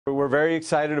We're very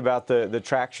excited about the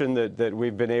traction that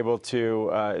we've been able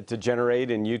to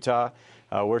generate in Utah.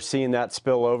 We're seeing that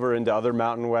spill over into other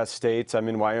Mountain West states. I'm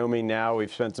in Wyoming now.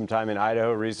 We've spent some time in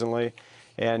Idaho recently.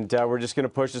 And we're just going to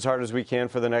push as hard as we can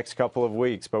for the next couple of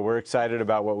weeks. But we're excited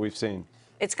about what we've seen.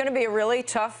 It's going to be a really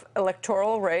tough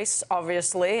electoral race,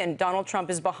 obviously, and Donald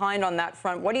Trump is behind on that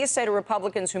front. What do you say to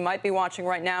Republicans who might be watching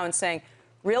right now and saying,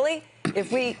 really,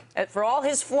 if we, for all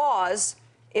his flaws,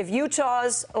 if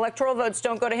Utah's electoral votes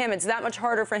don't go to him, it's that much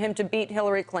harder for him to beat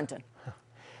Hillary Clinton?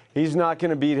 He's not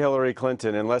going to beat Hillary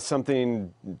Clinton unless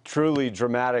something truly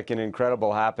dramatic and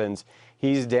incredible happens.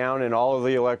 He's down in all of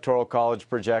the Electoral College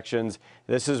projections.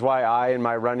 This is why I and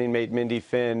my running mate Mindy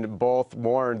Finn both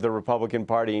warned the Republican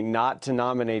Party not to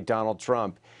nominate Donald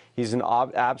Trump. He's an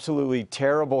absolutely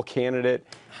terrible candidate.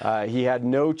 He had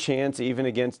no chance even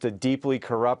against a deeply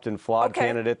corrupt and flawed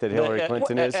candidate that Hillary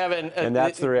Clinton is, Evan, and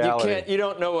that's the reality. You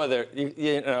don't know whether,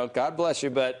 you know, God bless you,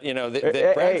 but, you know,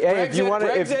 if you want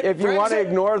to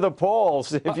ignore the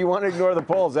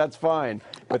polls, that's fine.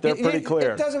 But they're pretty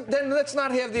clear. Then let's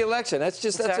not have the election. That's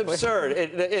absurd.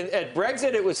 At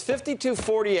Brexit, it was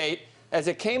 52-48. As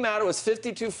it came out, it was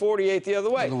 52-48 the other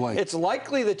way. It's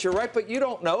likely that you're right, but you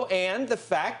don't know. And the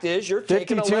fact is, you're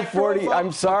taking electoral vote.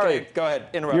 I'm sorry. Okay, go ahead.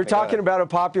 Interrupt. You're talking about a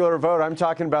popular vote. I'm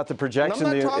talking about the projection.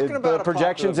 The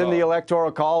projections in the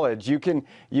Electoral College. You can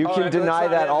deny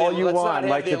that all you want,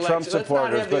 like the Trump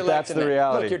supporters, but that's the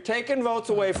reality. Look, you're taking votes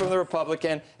away from the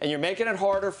Republican, and you're making it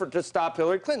harder to stop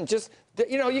Hillary Clinton. Just,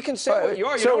 you know, you can say what you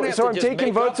are. You don't have to I'm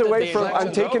taking votes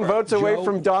away from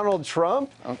from Donald Trump.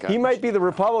 Okay. He might be the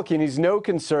Republican. He's no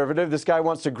conservative. This guy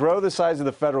wants to grow the size of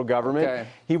the federal government. Okay.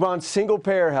 He wants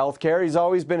single-payer health care. He's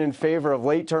always been in favor of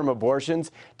late-term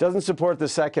abortions. Doesn't support the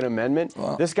Second Amendment.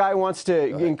 Well, this guy wants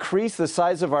to increase the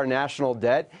size of our national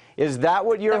debt. Is that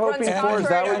what you're hoping for? Is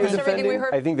that what you're defending?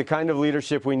 I think the kind of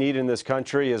leadership we need in this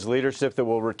country is leadership that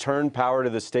will return power to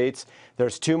the states.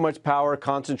 There's too much power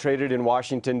concentrated in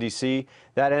Washington, D.C.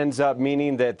 That ends up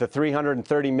meaning that the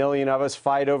 330 million of us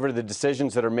fight over the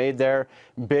decisions that are made there.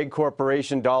 Big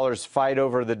corporation dollars fight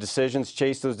over the decisions,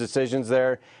 chase those decisions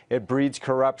there. It breeds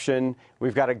corruption.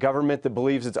 We've got a government that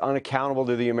believes it's unaccountable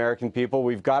to the American people.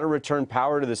 We've got to return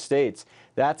power to the states.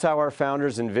 That's how our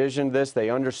founders envisioned this. They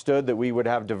understood that we would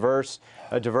have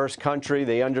a diverse country.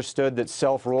 They understood that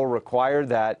self-rule required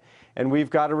that. And we've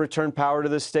got to return power to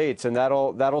the states, and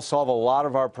that'll solve a lot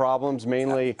of our problems,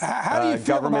 mainly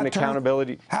government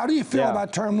accountability. How do you feel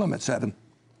about term limits, Evan?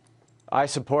 I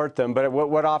support them, but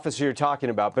what office are you talking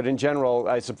about? But in general,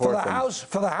 I support them.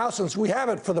 For the House, and we have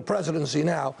it for the presidency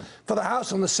now, for the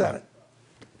House and the Senate.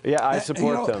 Yeah, I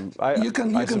support them. You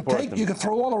can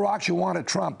throw all the rocks you want at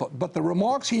Trump, but the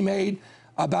remarks he made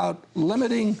about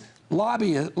limiting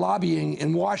lobbying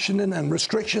in Washington and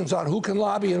restrictions on who can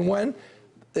lobby and when,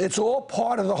 it's all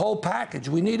part of the whole package.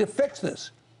 We need to fix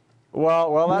this.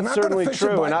 Well, that's certainly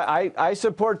true, and I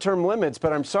support term limits,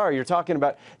 but I'm sorry, you're talking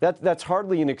about that's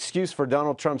hardly an excuse for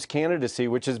Donald Trump's candidacy,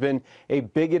 which has been a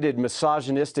bigoted,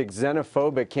 misogynistic,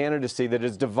 xenophobic candidacy that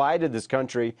has divided this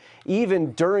country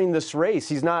even during this race.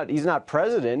 He's not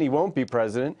president, he won't be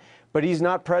president, but he's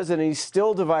not president. He's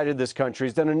still divided this country.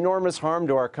 He's done enormous harm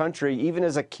to our country, even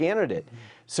as a candidate.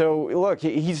 So, look,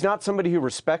 he's not somebody who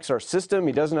respects our system.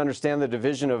 He doesn't understand the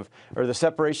division of, or the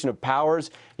separation of powers.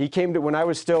 He came to, when I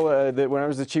was still, when I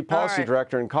was the chief policy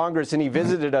director in Congress, and he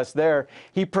visited us there,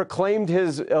 he proclaimed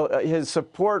his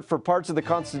support for parts of the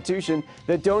Constitution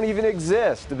that don't even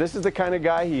exist. This is the kind of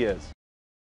guy he is.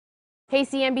 Hey,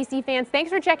 CNBC fans,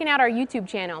 thanks for checking out our YouTube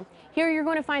channel. Here you're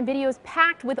going to find videos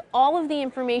packed with all of the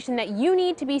information that you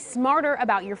need to be smarter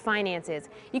about your finances.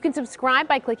 You can subscribe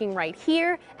by clicking right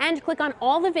here and click on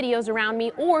all the videos around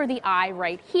me or the I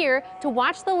right here to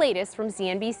watch the latest from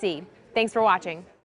CNBC. Thanks for watching.